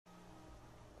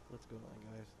what's going on,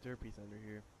 guys? Derpy Thunder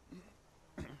here.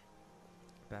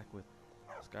 Back with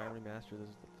Skyrim Remastered. This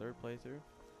is the third playthrough.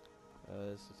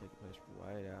 This is taking place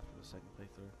right after the second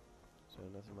playthrough, so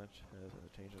nothing much has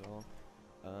changed at all.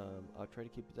 I'll try to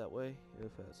keep it that way.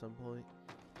 If at some point,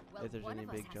 if there's any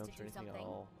big jumps or anything,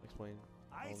 I'll explain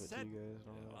all of it to you guys.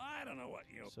 And all that. I don't know what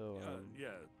you. So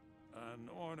an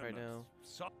ornament. right now,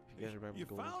 if you guys remember the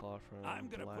golden claw from I'm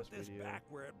the gonna last put this video, back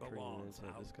where it belongs.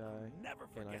 into this guy, never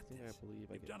and I forget think this. I believe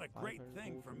I You've get done a great 500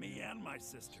 thing gold for from me you. and my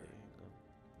sister. So,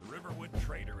 The Riverwood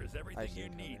Trader is everything you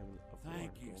need.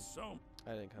 Thank you so so much.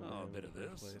 I didn't come Oh, in a bit of the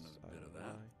first this place. and a I bit don't of know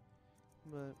that.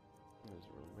 why, but it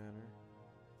doesn't really matter.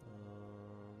 Save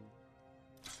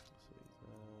that, save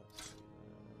that. Save that, save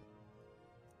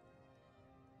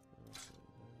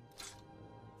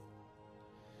that.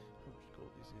 How much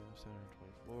gold do you have?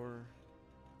 724.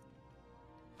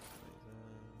 Save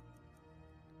that.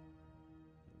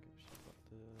 Don't give a shit about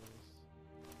this.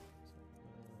 Save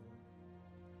that.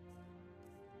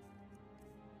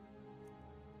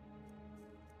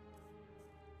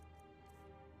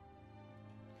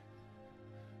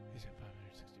 He's at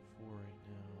 564 right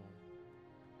now.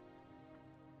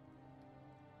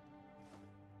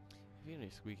 If you hear any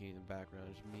squeaking in the background,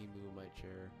 it's me moving my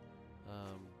chair.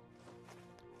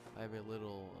 I have a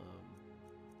little,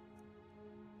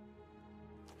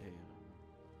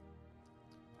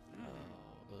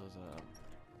 those,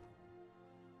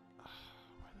 what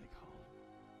are they called?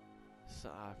 So,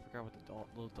 I forgot what the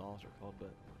little dolls are called,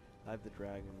 but I have the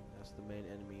dragon. That's the main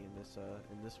enemy in this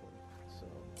one. So,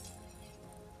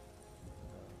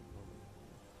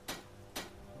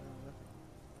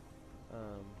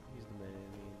 he's the main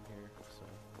enemy in here. So,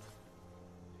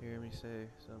 hear me say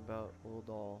something about little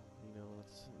doll. You know,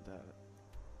 what's that?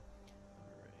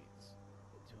 Alright.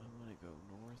 Do I want to go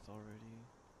north already?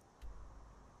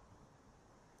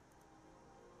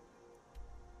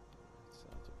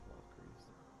 Sounds of Valkyries.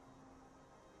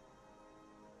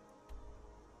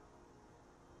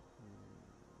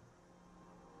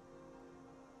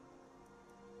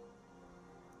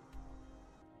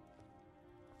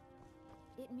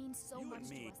 It means so You much and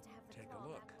to me us to have the take a claw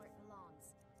look. back where it belongs.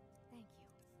 Thank you.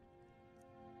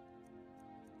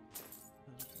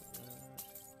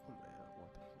 Oh man, I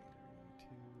want that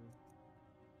too.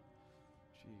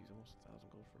 Jeez, almost 1,000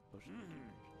 gold for a push.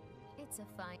 It's a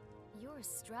fine.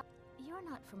 You're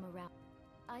not from around.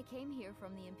 I came here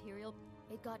from the Imperial.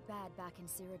 It got bad back in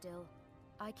Cyrodiil.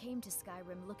 I came to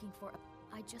Skyrim looking for.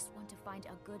 I just want to find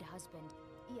a good husband.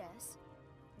 Yes.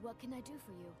 What can I do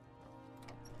for you?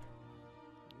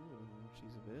 Ooh,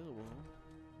 she's available.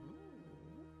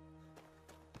 Ooh.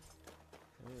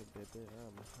 Hey, baby,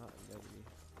 I'm hot and ready.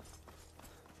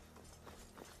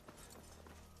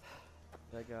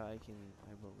 That guy I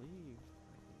believe,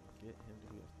 I can get him to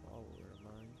be a follower of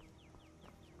mine.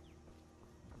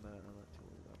 But I'm not too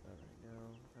worried about that right now.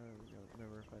 I don't really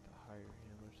remember if I had to hire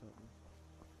him or something.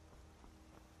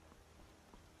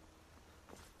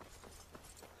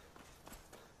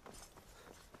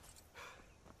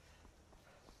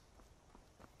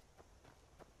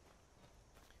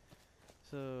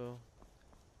 So,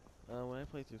 when I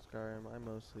play through Skyrim, I'm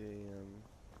mostly a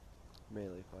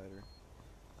melee fighter.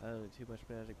 I don't do too much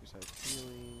magic besides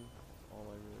healing. That's all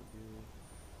I really do.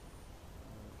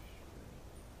 Oh shit.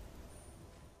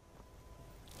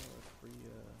 Oh, free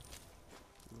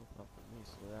little pop for me,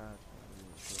 so that's why I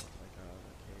really feel like out of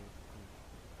the cave.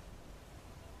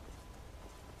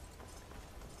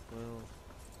 Well,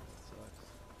 that sucks.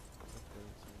 Hopefully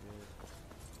it's some good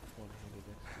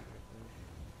one-handed XP right there.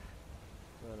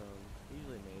 But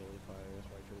usually melee fire, that's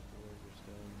why I chose the warrior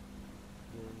stone.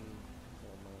 Healing,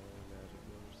 all my magic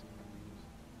will seem to use.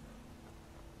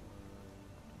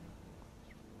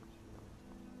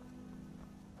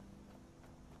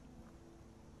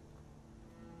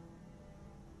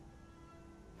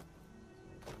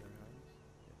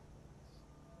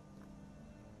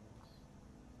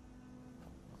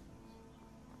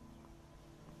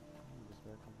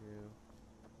 Back to you.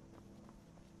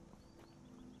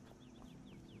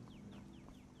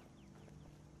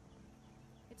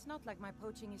 It's not like my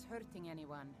poaching is hurting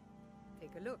anyone.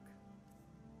 Take a look.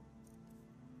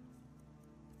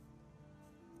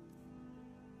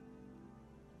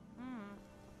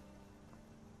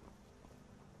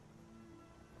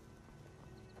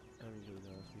 I'm usually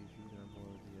not a thief, I'm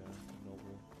more of the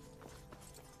noble.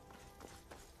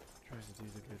 Tries to do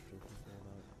the good for people,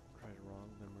 not try to wrong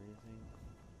them or anything.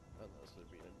 Unless they're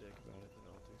being a dick about it, then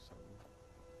I'll do something.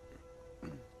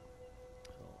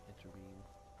 I'll intervene.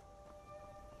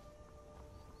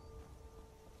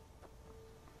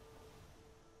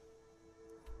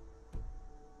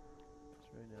 So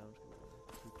right now I'm just gonna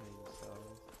keep paying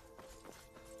south.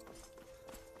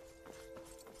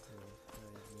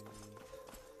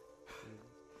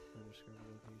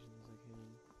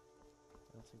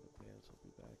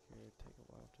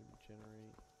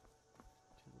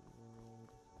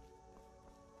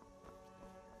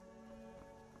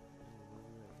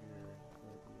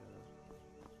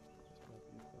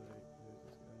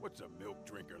 What's a milk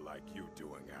drinker like you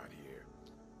doing out here?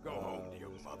 Go home to your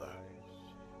mother.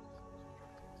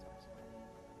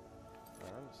 I'm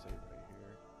gonna stay right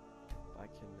here. I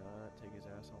cannot take his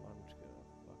ass on. I'm just gonna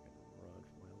fucking run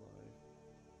for my life.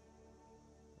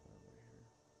 Right here.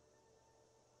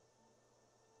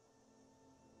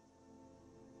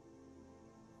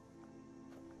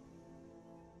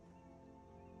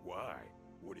 Why?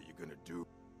 What are you gonna do?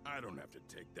 I don't have to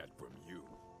take that from you.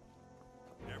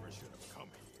 Never should have come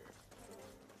here.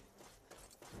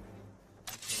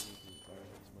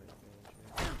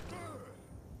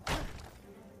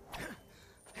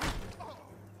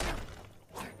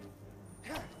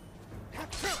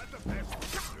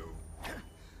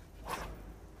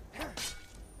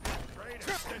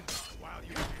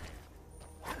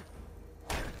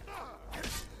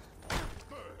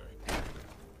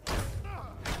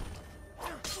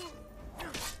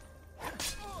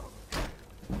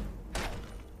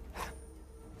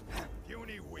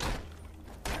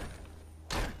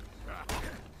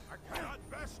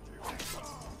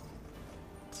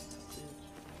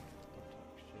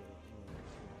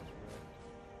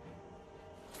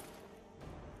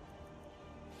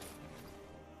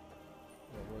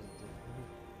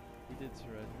 Did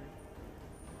surrender.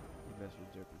 He messed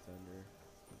with Derpy Thunder.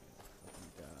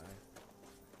 Fucking die.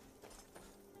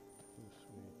 Oh,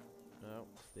 sweet. No,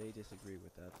 they disagree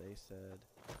with that. They said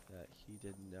that he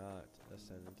did not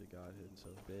ascend into godhood, so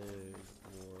big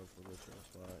war of religion was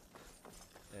fought.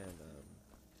 And,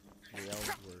 the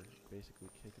elves were basically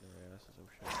kicking their asses, oh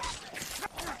shit.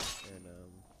 And,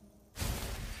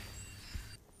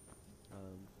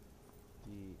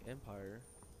 the Empire,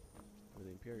 or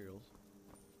the Imperials,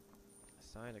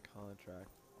 signed a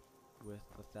contract with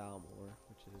the Thalmor,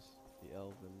 which is the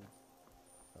Elven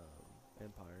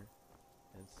Empire,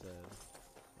 and said,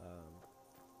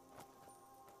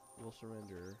 we'll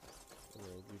surrender,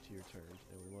 we'll agree to your terms,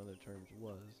 and one of the terms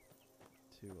was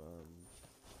to,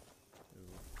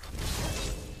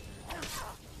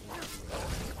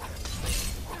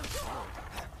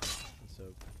 and so,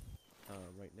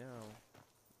 right now,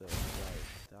 the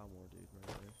Thalmor dude right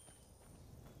there.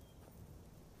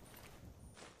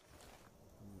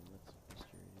 That's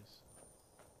mysterious.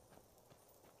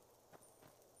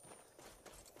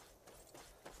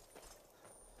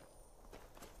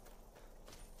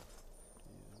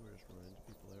 Jesus, we're just running into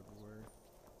people everywhere.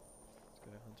 This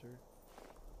guy Hunter.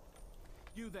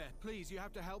 You there, please, you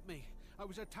have to help me. I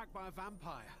was attacked by a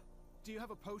vampire. Do you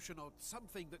have a potion or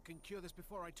something that can cure this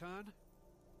before I turn?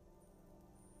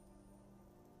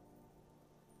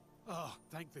 Oh,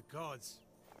 thank the gods.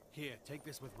 Here, take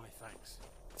this with my thanks.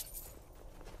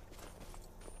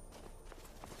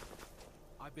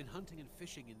 I've been hunting and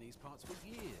fishing in these parts for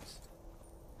years.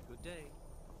 Good day.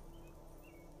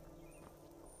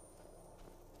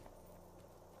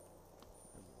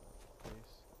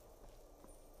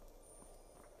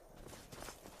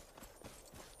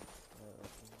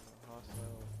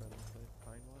 Hostile, friendly,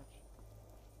 Pine Watch.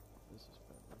 This is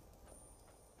friendly.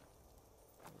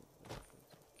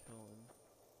 Killing.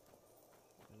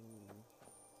 Ooh.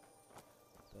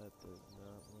 That does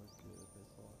not look good.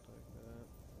 It's locked like that.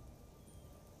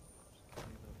 Just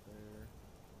clean up there.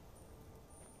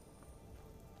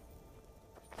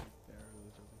 There's 2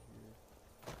 barrows over here.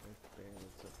 There's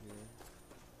bandits up here.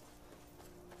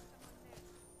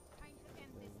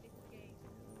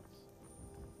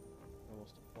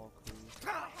 Almost a fall crew.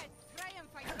 Go ahead, try and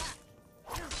fight back.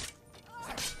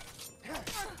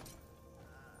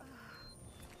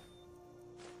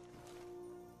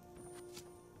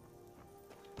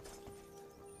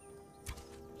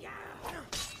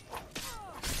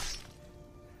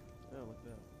 Oh, look at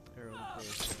that. Arrow in the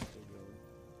forest. Still going.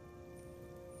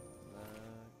 My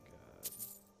god.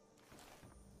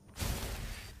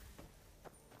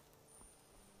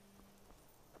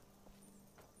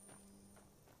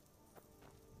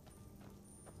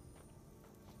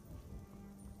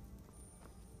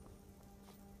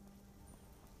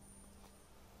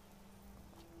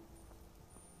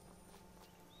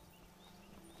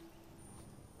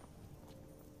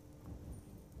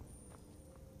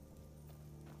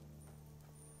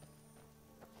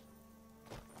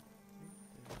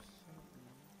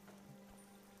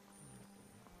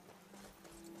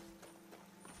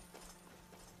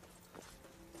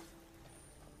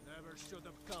 Never should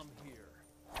have come here.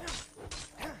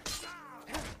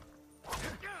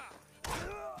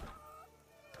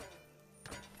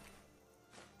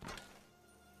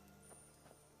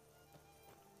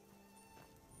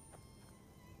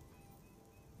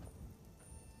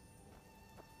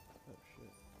 Oh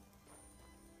shit.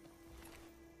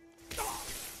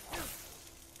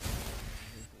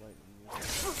 Here's the lightning.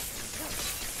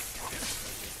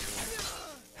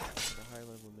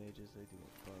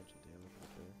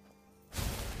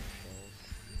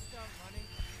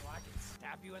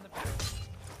 you in the back.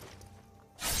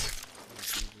 Oh,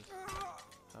 Jesus.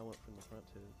 I went from the front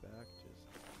to the back, just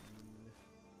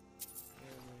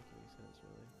doesn't make any sense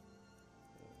really.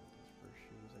 These first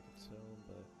shoes I could sell them,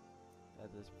 but at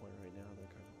this point right now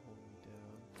they're kind of holding me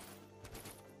down.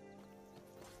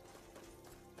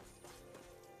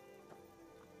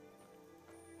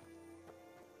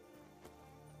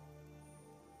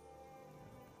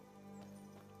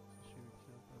 Shoot,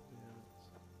 jump up in.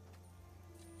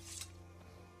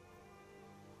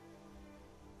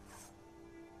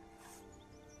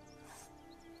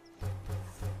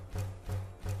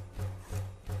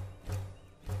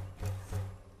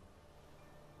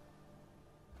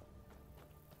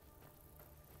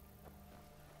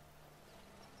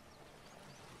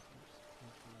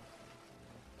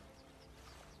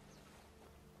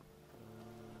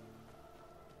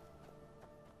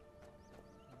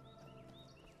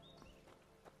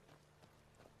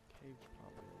 Cave's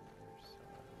probably on the other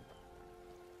side.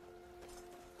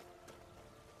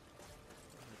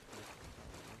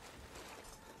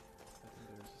 I think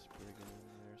there's a Spriggan in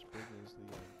there. Spriggan is the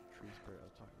tree spirit I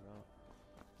was talking about.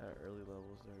 At early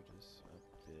levels, they're just a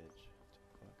bitch to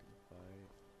fucking fight.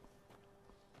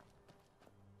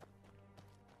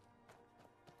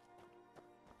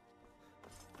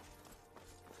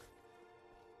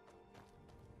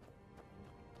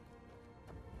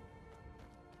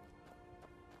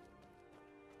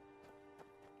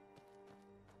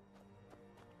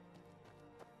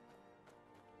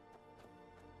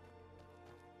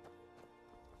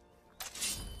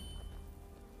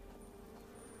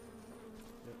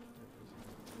 Yep, that is it.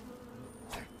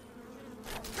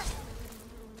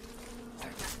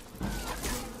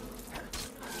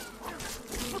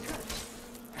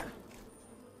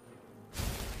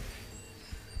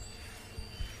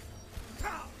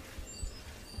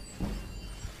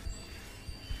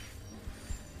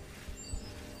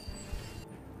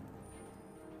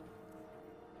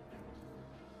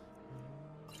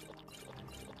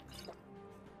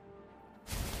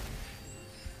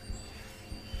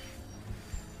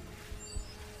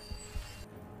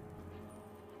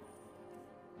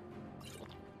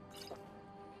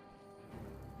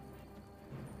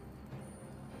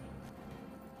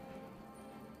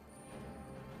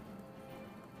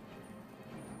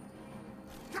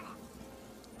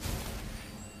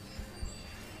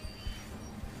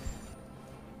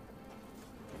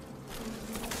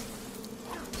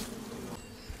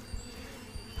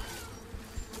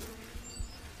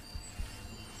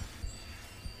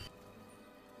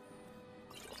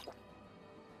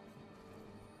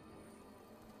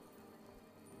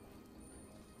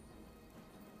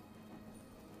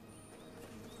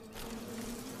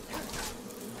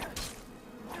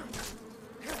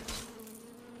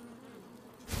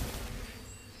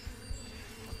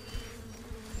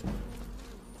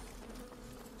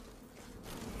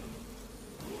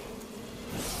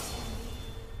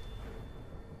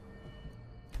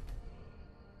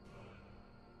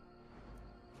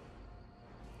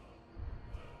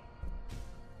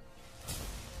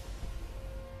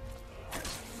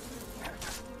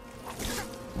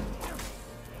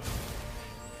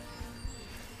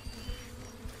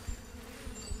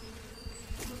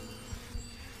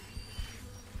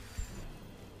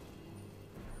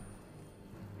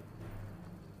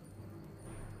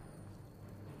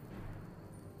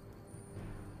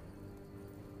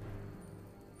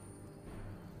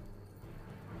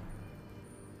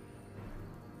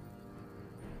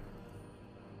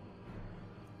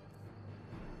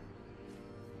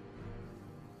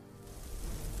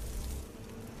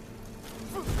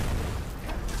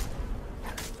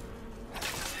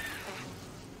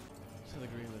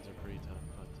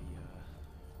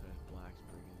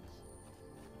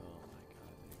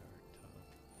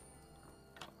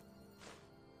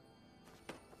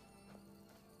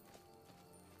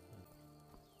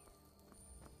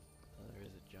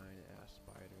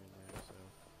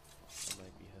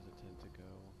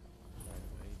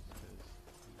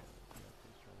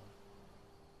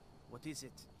 What is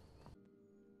it?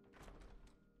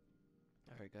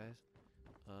 Alright guys,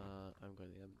 I'm going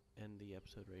to end the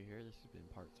episode right here. This has been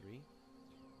part 3.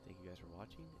 Thank you guys for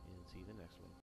watching, and see you in the next one.